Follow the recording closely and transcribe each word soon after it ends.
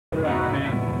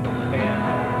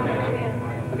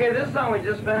Okay, this song we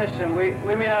just finished, and we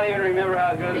may not even remember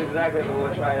how it goes exactly, but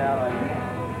we'll try it out on it.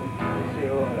 Let's see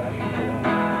a little bit.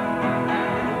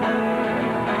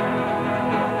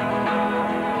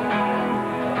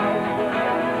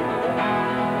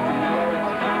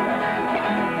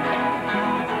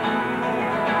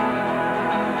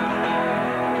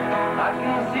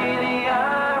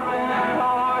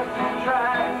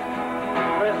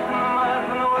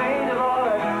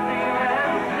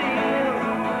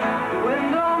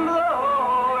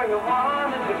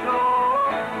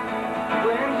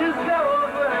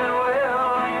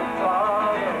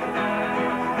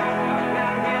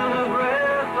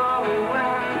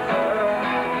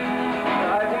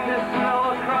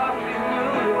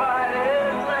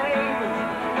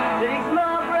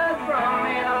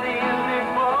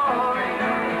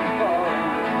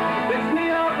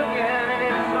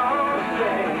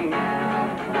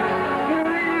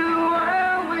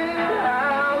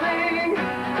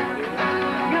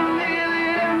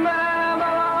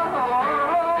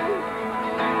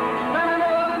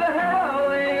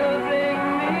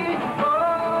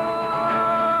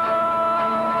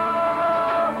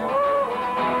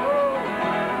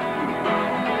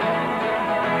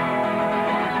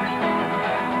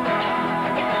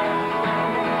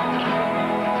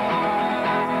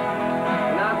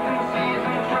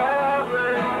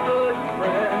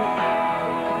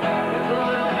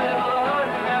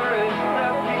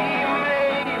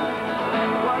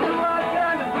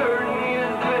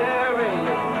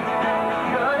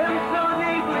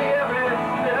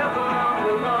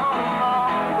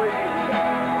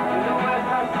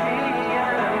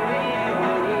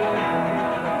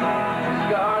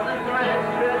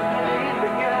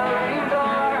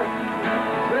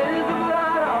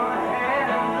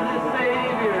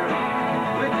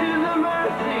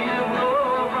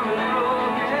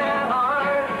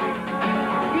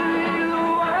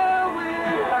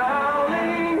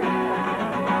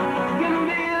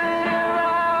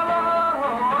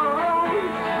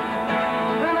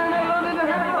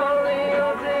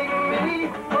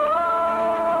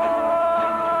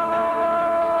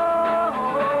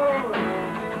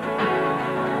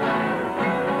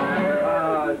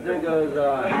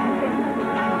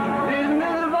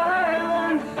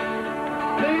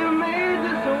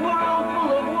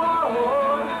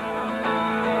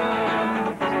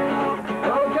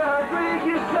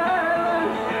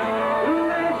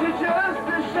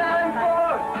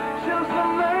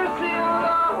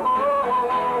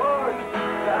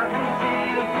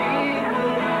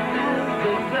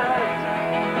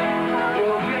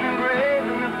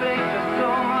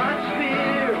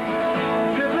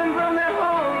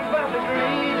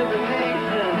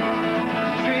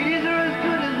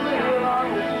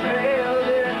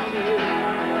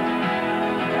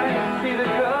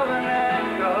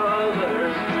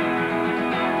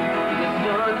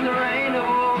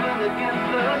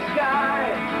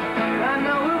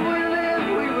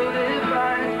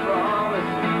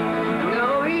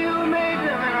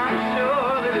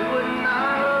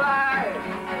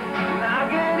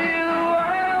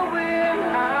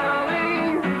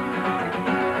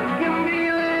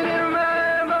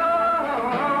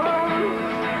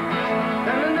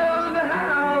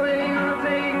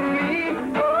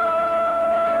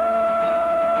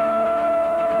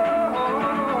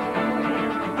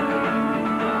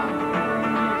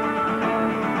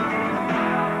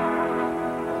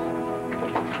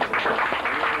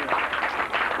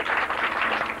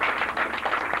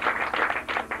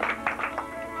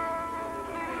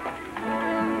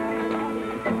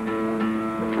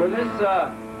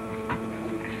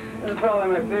 This is probably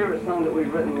my favorite song that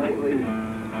we've written lately,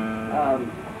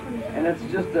 and it's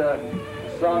just a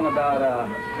song about,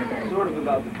 sort of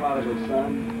about the prodigal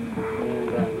son,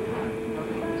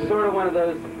 and sort of one of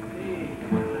those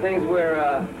things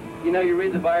where, you know, you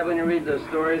read the Bible and you read those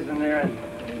stories in there, and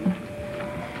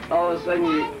all of a sudden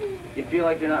you feel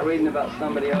like you're not reading about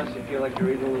somebody else, you feel like you're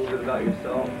reading a little bit about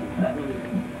yourself.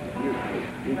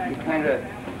 You kind of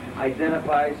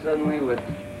identify suddenly with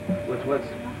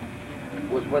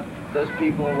what those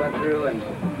people went through, and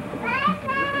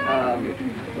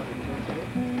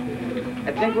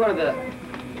I think one of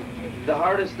the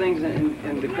hardest things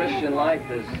in the Christian life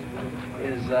is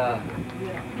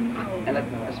and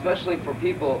especially for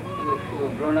people who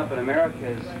have grown up in America,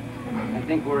 is I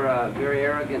think we're very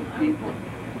arrogant people,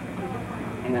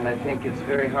 and I think it's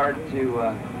very hard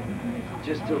to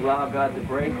just to allow God to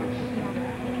break us.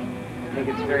 I think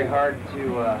it's very hard to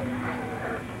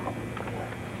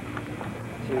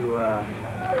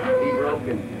be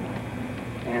broken,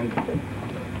 and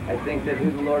I think that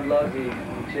who the Lord loves, He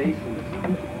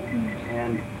chastens,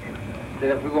 and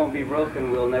that if we won't be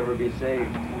broken, we'll never be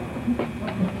saved.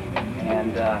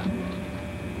 And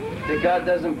that God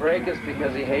doesn't break us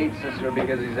because he hates us or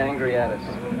because he's angry at us.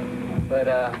 But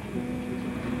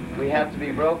we have to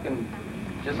be broken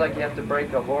just like you have to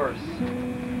break a horse.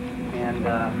 And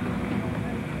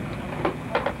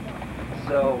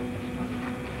so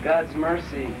God's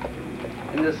mercy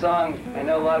in this song, I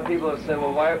know a lot of people have said,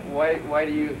 well, why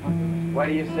do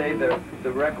you say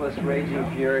the reckless raging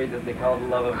fury that they call the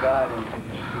love of God?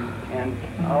 And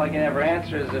all I can ever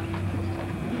answer is if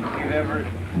you've ever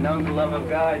known the love of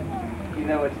God, you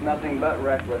know it's nothing but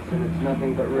reckless and it's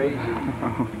nothing but raging.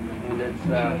 And it's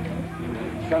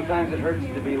sometimes it hurts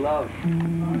to be loved.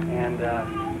 And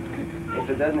if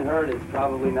it doesn't hurt, it's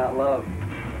probably not love.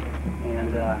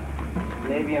 And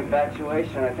maybe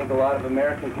infatuation. I think a lot of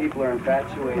American people are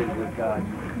infatuated with God,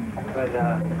 but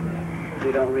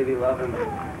they don't really love him,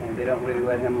 and they don't really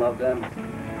let him love them.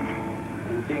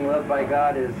 And being loved by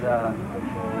God is,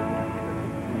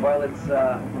 while it's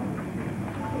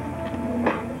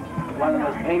one of the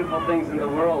most painful things in the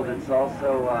world, it's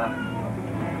also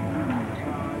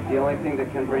the only thing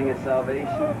that can bring us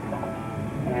salvation.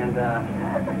 And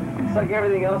it's like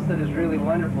everything else that is really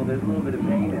wonderful. There's a little bit of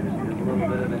pain in it. There's a little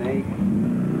bit of an ache, a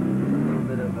little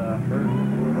bit of hurt.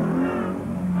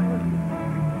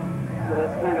 So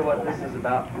that's kind of what this is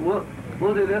about.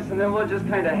 We'll do this, and then we'll just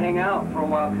kind of hang out for a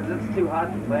while because it's too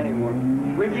hot to play anymore.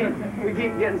 We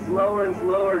keep getting slower and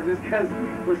slower just because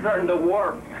we're starting to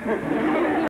warp.